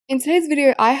In today's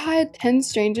video, I hired 10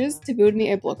 strangers to build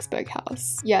me a Bloxburg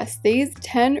house. Yes, these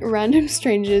 10 random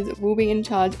strangers will be in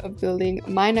charge of building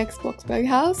my next Bloxburg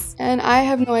house, and I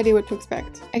have no idea what to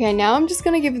expect. Okay, now I'm just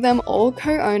gonna give them all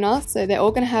co-owner, so they're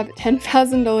all gonna have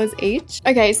 $10,000 each.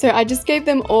 Okay, so I just gave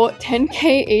them all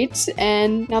 10k each,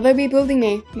 and now they'll be building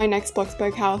me my next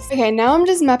Bloxburg house. Okay, now I'm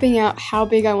just mapping out how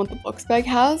big I want the Bloxburg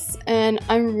house, and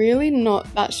I'm really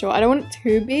not that sure. I don't want it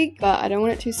too big, but I don't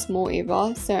want it too small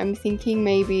either, so I'm thinking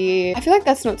maybe, I feel like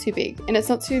that's not too big, and it's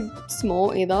not too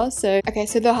small either. So, okay,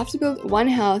 so they'll have to build one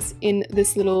house in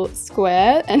this little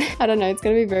square, and I don't know, it's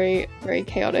gonna be very, very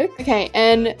chaotic. Okay,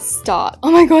 and start.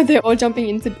 Oh my god, they're all jumping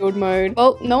into build mode.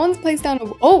 Well, no one's placed down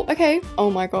a, oh, okay.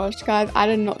 Oh my gosh, guys, I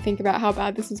did not think about how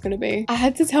bad this was gonna be. I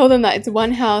had to tell them that it's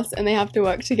one house and they have to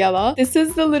work together. This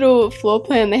is the little floor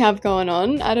plan they have going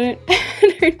on. I don't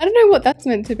know what that's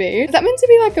meant to be. Is that meant to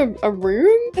be like a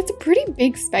room? That's a pretty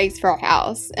big space for a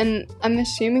house, and I'm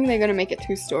assuming they're gonna make it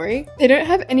 2-story. They don't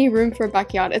have any room for a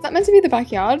backyard. Is that meant to be the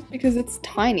backyard? Because it's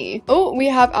tiny. Oh, we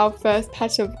have our first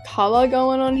patch of color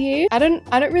going on here. I don't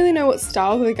really know what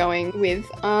style they're going with.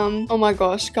 Oh my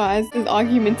gosh, guys, there's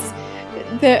arguments.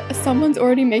 Someone's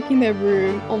already making their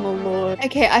room. Oh my lord.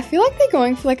 Okay, I feel like they're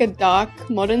going for like a dark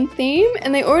modern theme,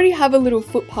 and they already have a little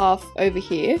footpath over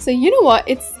here. So you know what?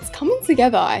 It's coming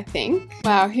together, I think.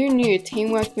 Wow, who knew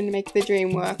teamwork would make the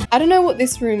dream work? I don't know what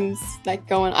this room's like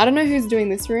going. I don't know who's doing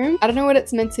this room. I don't know what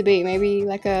it's meant to be. Maybe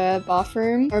like a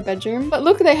bathroom or a bedroom. But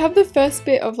look, they have the first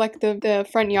bit of like the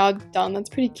front yard done. That's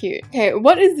pretty cute. Okay,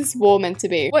 what is this wall meant to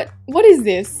be? What is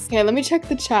this? Okay, let me check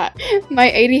the chat.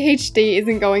 My ADHD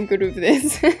isn't going good with this.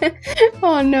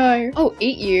 Oh no. Oh,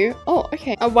 eat you. Oh,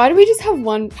 okay. Why do we just have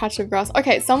one patch of grass?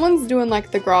 Okay, someone's doing like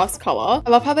the grass color. I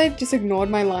love how they just ignored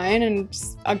my line and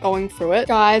just are going through it.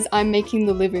 Guys, I'm making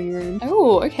the living room.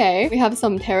 Oh, okay. We have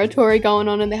some territory going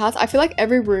on in the house. I feel like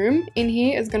every room in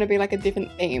here is going to be like a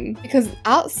different theme, because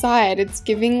outside it's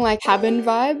giving like cabin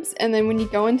vibes, and then when you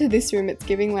go into this room it's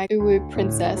giving like ooh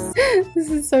princess. This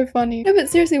is so funny. No, but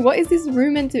seriously, what is this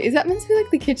room meant to? Is that meant to be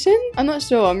like the kitchen? I'm not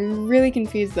sure. I'm really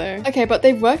confused though. Okay, but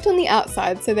they've worked on the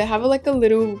outside, so they have like a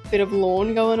little bit of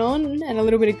lawn going on and a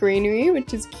little bit of greenery,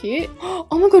 which is cute. Oh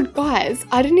my god, guys,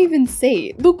 I didn't even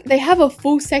see. Look, they have a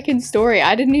full second story.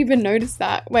 I didn't even notice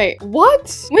that. Wait,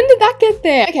 what? When did that get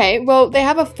there? Okay, well, they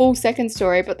have a full second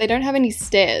story, but they don't have any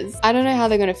stairs. I don't know how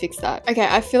they're gonna fix that. Okay,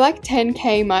 I feel like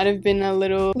 10k might have been a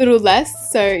little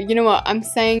less, so you know what? I'm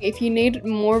saying if you need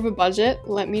more of a budget,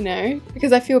 let me know,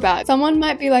 because I feel bad. Someone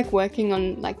might be like working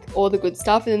on like all the good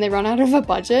stuff and then they run out of a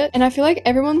budget, and I feel like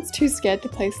everyone's too scared to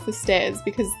place the stairs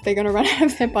because they're gonna run out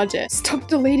of their budget. Stop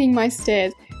deleting my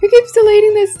stairs. Who keeps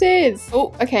deleting their stairs?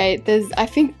 Oh, okay, I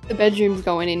think the bedroom's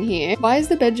going in here. Why is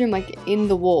the bedroom like in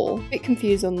the wall? A bit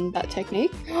confused on that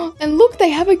technique. And look, they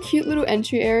have a cute little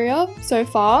entry area so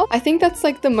far. I think that's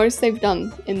like the most they've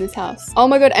done in this house. Oh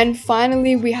my god, and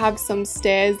finally we have some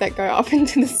stairs that go up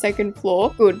into the second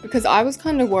floor. Good, because I was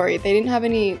kind of worried. They didn't have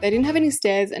any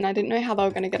stairs, and I didn't know how they were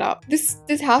gonna get up. This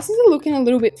house is looking a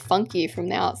little bit funky from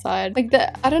the outside. Like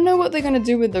I don't know what they're gonna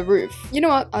do with the roof. You know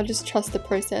what? I'll just trust the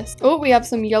process. Oh, we have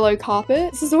some yellow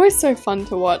carpet. This is always so fun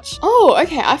to watch. Oh,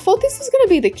 okay. I thought this was gonna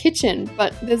be the kitchen,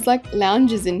 but there's like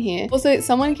lounges in here. Also,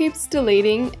 someone keeps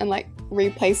deleting and like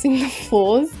replacing the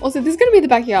floors. Also, this is gonna be the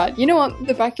backyard. You know what?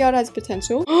 The backyard has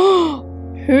potential.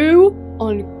 Who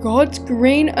on God's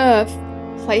green earth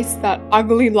placed that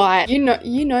ugly light?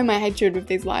 You know my hatred with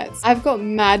these lights. I've got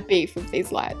mad beef with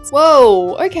these lights.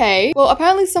 Whoa, okay. Well,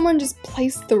 apparently someone just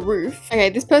placed the roof. Okay,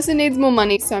 this person needs more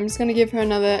money, so I'm just gonna give her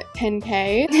another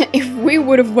 10k. If we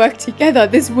would have worked together,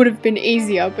 this would have been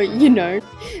easier, but you know,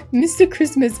 Mr.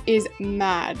 Christmas is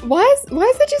mad. Why is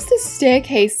there just a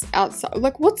staircase outside?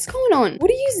 Like, what's going on?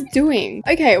 What are you doing?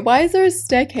 Okay, why is there a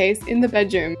staircase in the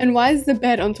bedroom? And why is the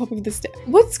bed on top of the stair?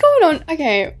 What's going on?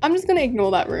 Okay, I'm just gonna ignore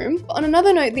that room. But on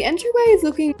another note, the entryway is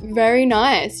looking very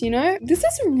nice, you know? This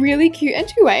is a really cute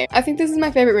entryway. I think this is my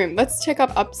favorite room. Let's check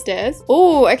up upstairs.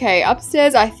 Oh, okay,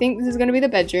 upstairs, I think this is gonna be the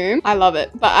bedroom. I love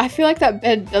it, but I feel like that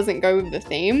bed doesn't go with the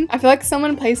theme. I feel like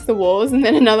someone placed the walls and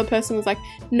then another person was like,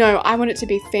 no, I want it to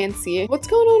be fancier. What's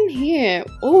going on here?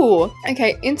 Oh,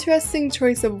 okay, interesting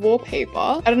choice of wallpaper.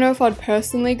 I don't know if I'd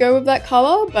personally go with that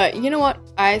color, but you know what?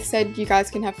 I said you guys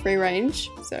can have free range,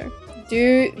 so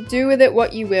do with it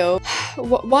what you will.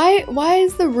 Why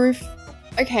is the roof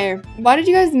Okay, why did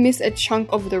you guys miss a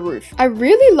chunk of the roof? I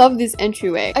really love this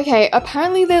entryway. Okay,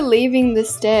 apparently they're leaving the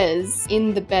stairs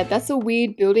in the bed. That's a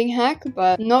weird building hack,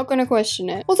 but I'm not gonna question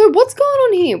it. Also, what's going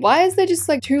on here? Why is there just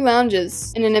like 2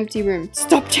 lounges in an empty room?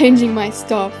 Stop changing my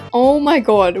stuff. Oh my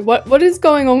god, what is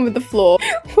going on with the floor?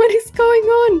 What is going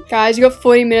on? Guys, you got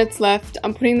 40 minutes left.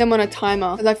 I'm putting them on a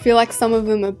timer because I feel like some of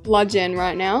them are bludgeon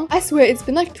right now. I swear it's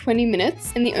been like 20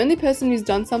 minutes and the only person who's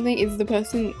done something is the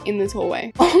person in this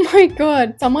hallway. Oh my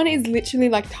god, someone is literally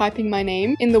like typing my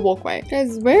name in the walkway.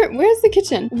 Guys, where's the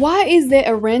kitchen? Why is there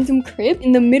a random crib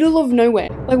in the middle of nowhere?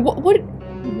 Like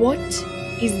what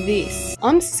is this?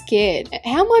 I'm scared.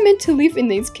 How am I meant to live in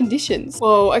these conditions?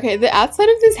 Whoa, okay, the outside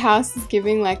of this house is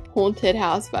giving like haunted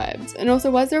house vibes. And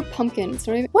also, why is there a pumpkin? It's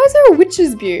not even— why is there a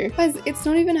witch's view? Guys, it's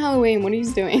not even Halloween. What are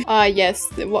you doing? Yes,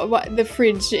 the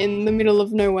fridge in the middle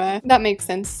of nowhere. That makes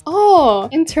sense. Oh,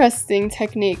 interesting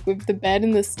technique with the bed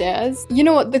and the stairs. You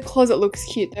know what? The closet looks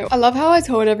cute though. I love how I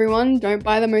told everyone don't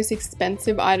buy the most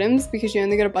expensive items because you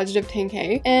only got a budget of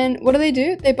 10k. And what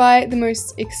do? They buy the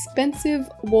most expensive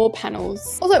wall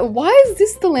panels. Also, why is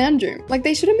this the lounge room? Like,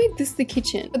 they should have made this the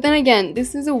kitchen. But then again,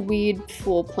 this is a weird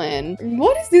floor plan.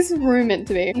 What is this room meant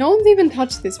to be? No one's even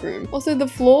touched this room. Also, the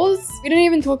floors, we didn't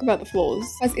even talk about the floors.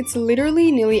 Guys, it's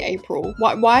literally nearly April.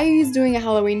 Why are you doing a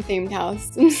Halloween themed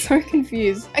house? I'm so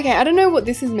confused. Okay, I don't know what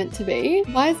this is meant to be.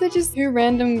 Why is there just 2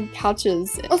 random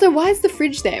couches? Also, why is the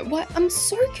fridge there? What? I'm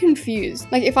so confused.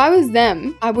 Like, if I was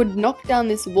them, I would knock down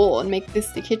this wall and make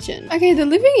this the kitchen. Okay, the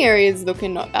living area is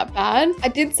looking not that bad. I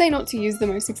did say not to use the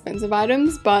most expensive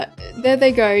items, but there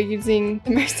they go, using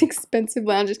the most expensive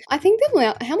lounges. I think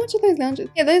how much are those lounges?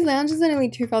 Yeah, those lounges are nearly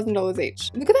 $2,000 each.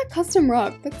 Look at that custom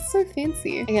rug. That's so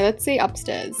fancy. Okay, let's see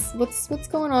upstairs. What's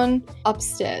going on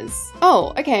upstairs?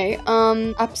 Oh, okay.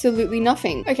 Absolutely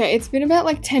nothing. Okay, it's been about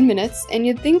like 10 minutes and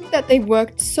you'd think that they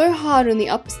worked so hard on the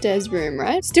upstairs room,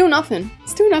 right? Still nothing.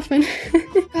 Still nothing.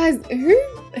 Guys,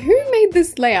 who made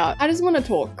this layout? I just want to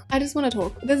talk.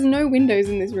 There's no windows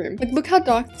in this room. Like, look how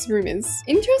dark this room is.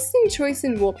 Interesting choice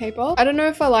in wallpaper. I don't know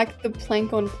if I like the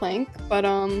plank on plank, but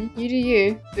you do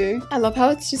you, boo. I love how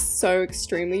it's just so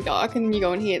extremely dark and then you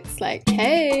go in here, it's like,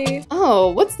 hey.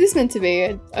 Oh, what's this meant to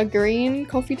be? A green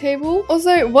coffee table?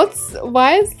 Also,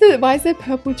 why is there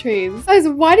purple trees? Guys,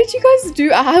 why did you guys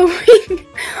do a Halloween?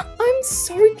 I'm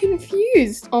so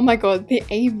confused. Oh my god, the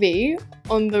AV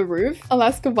on the roof,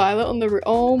 Alaska Violet on the roof.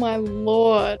 Oh my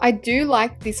lord. I do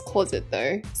like this closet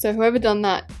though, so whoever done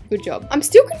that, good job. I'm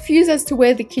still confused as to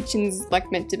where the kitchen's like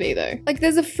meant to be though. Like,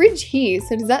 there's a fridge here,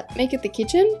 so does that make it the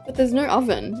kitchen? But there's no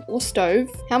oven or stove.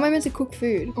 How am I meant to cook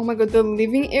food? Oh my god, the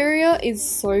living area is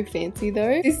so fancy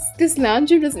though. This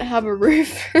lounge room doesn't have a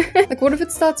roof. Like, what if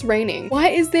it starts raining? Why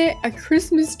is there a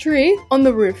Christmas tree on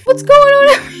the roof? What's going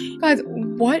on? Guys,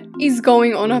 what is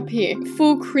going on up here?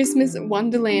 Full Christmas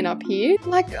wonderland up here.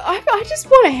 Like, I just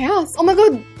want a house. Oh my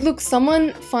god, look,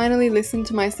 someone finally listened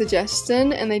to my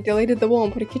suggestion and they deleted the wall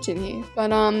and put a kitchen here.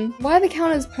 But why are the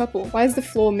counters purple? Why is the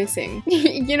floor missing?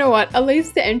 You know what, at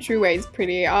least the entryway is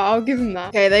pretty. I'll give them that.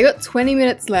 Okay, they got 20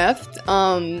 minutes left,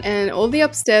 and all the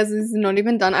upstairs is not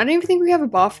even done. I don't even think we have a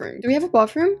bathroom. Do we have a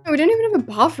bathroom? No, we don't even have a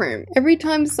bathroom. Every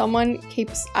time someone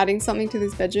keeps adding something to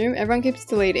this bedroom, everyone keeps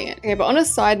deleting it. Okay, but on a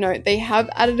side note, they have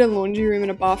added a laundry room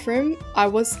and a bathroom. I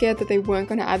was scared that they weren't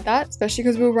going to add that, especially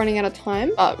because we were running out of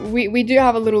time. But we do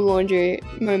have a little laundry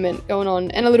moment going on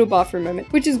and a little bathroom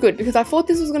moment, which is good because I thought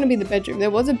this was going to be the bedroom. There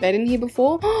was a bed in here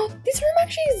before. This room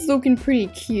actually is looking pretty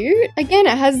cute. Again,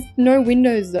 it has no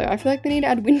windows though. I feel like they need to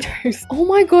add windows. Oh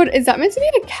my god, is that meant to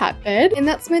be a cat bed? And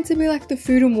that's meant to be like the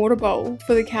food and water bowl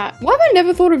for the cat. Why have I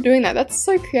never thought of doing that? That's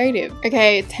so creative.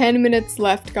 Okay, 10 minutes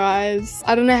left, guys.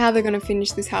 I don't know how they're going to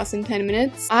finish this house in 10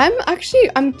 minutes.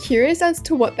 I'm curious as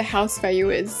to what the house value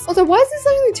is. Also, why is this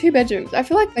only 2 bedrooms? I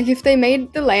feel like if they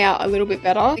made the layout a little bit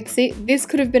better, like, see, this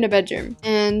could have been a bedroom.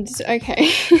 And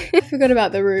okay, I forgot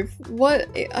about the roof. What?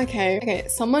 Okay,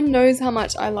 someone knows how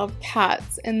much I love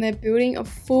cats and they're building a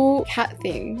full cat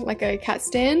thing, like a cat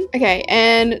stand. Okay,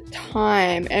 and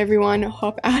time. Everyone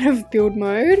hop out of build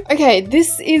mode. Okay,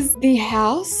 this is the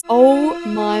house. Oh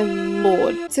my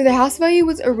lord. So the house value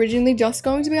was originally just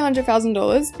going to be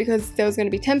 $100,000 because there was going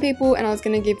to be 10 people and I was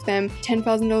going to give them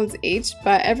 $10,000 each,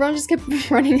 but everyone just kept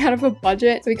running out of a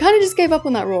budget. So we kind of just gave up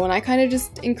on that rule and I kind of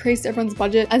just increased everyone's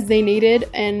budget as they needed,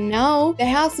 and now the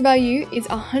house value is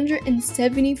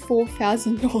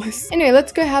 $174,000. Anyway,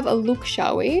 let's go have a look,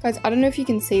 shall we? Guys, I don't know if you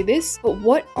can see this, but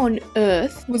what on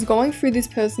earth was going through this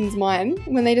person's mind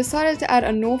when they decided to add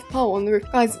a north pole on the roof?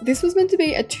 Guys, this was meant to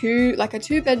be a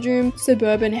 2-bedroom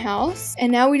suburban house,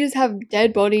 and now we just have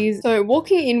dead bodies. So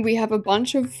walking in, we have a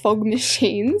bunch of fog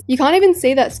machines. You can't can't even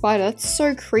see that spider. That's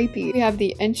so creepy. We have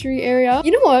the entry area.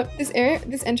 You know what? This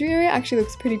entry area actually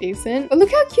looks pretty decent. But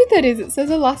look how cute that is. It says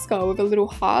Alaska with a little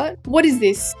heart. What is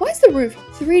this? Why is the roof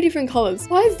 3 different colors?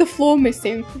 Why is the floor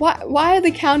missing? Why are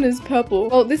the counters purple?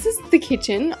 Well, this is the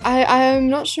kitchen. I'm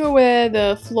not sure where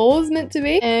the floor is meant to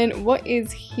be. And what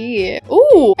is here?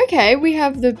 Oh, okay. We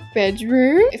have the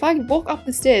bedroom. If I walk up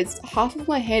the stairs, half of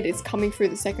my head is coming through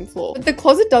the second floor. But the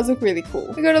closet does look really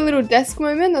cool. We got a little desk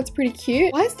moment. That's pretty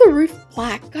cute. Why is the roof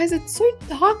black? Guys, it's so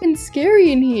dark and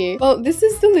scary in here. Well, this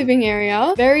is the living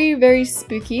area. Very, very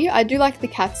spooky. I do like the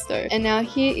cats though. And now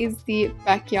here is the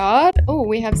backyard. Oh,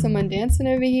 we have someone dancing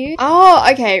over here. Oh,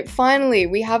 okay. Finally,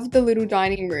 we have the little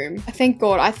dining room. Thank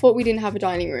God. I thought we didn't have a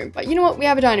dining room. But you know what? We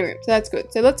have a dining room. So that's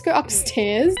good. So let's go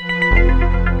upstairs.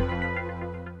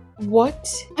 What?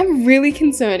 I'm really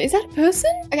concerned. Is that a person?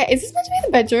 Okay, is this meant to be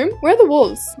the bedroom? Where are the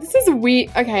walls? This is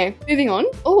weird. Okay, moving on.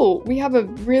 Oh, we have a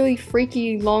really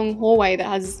freaky long hallway that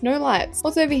has no lights.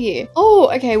 What's over here?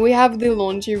 Oh, okay, we have the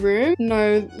laundry room.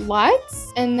 No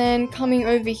lights. And then coming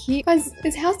over here. Guys,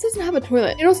 this house doesn't have a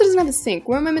toilet. It also doesn't have a sink.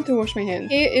 Where am I meant to wash my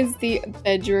hands? Here is the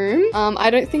bedroom.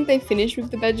 I don't think they finished with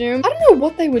the bedroom. I don't know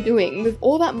what they were doing with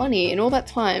all that money and all that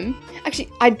time. Actually,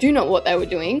 I do know what they were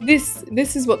doing.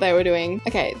 This is what they were doing.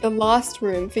 Okay, the last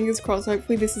room. Fingers crossed.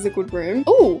 Hopefully this is a good room.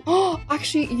 Oh,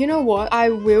 actually, you know what? I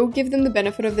will give them the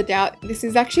benefit of the doubt. This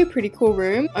is actually a pretty cool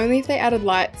room. Only if they added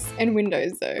lights and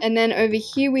windows though. And then over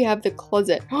here we have the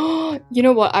closet. You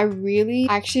know what? I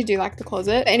actually do like the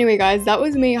closet. Anyway, guys, that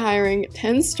was me hiring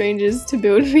 10 strangers to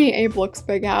build me a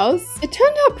Bloxburg house. It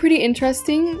turned out pretty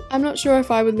interesting. I'm not sure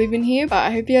if I would live in here, but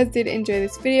I hope you guys did enjoy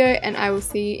this video and I will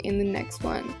see you in the next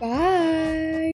one. Bye!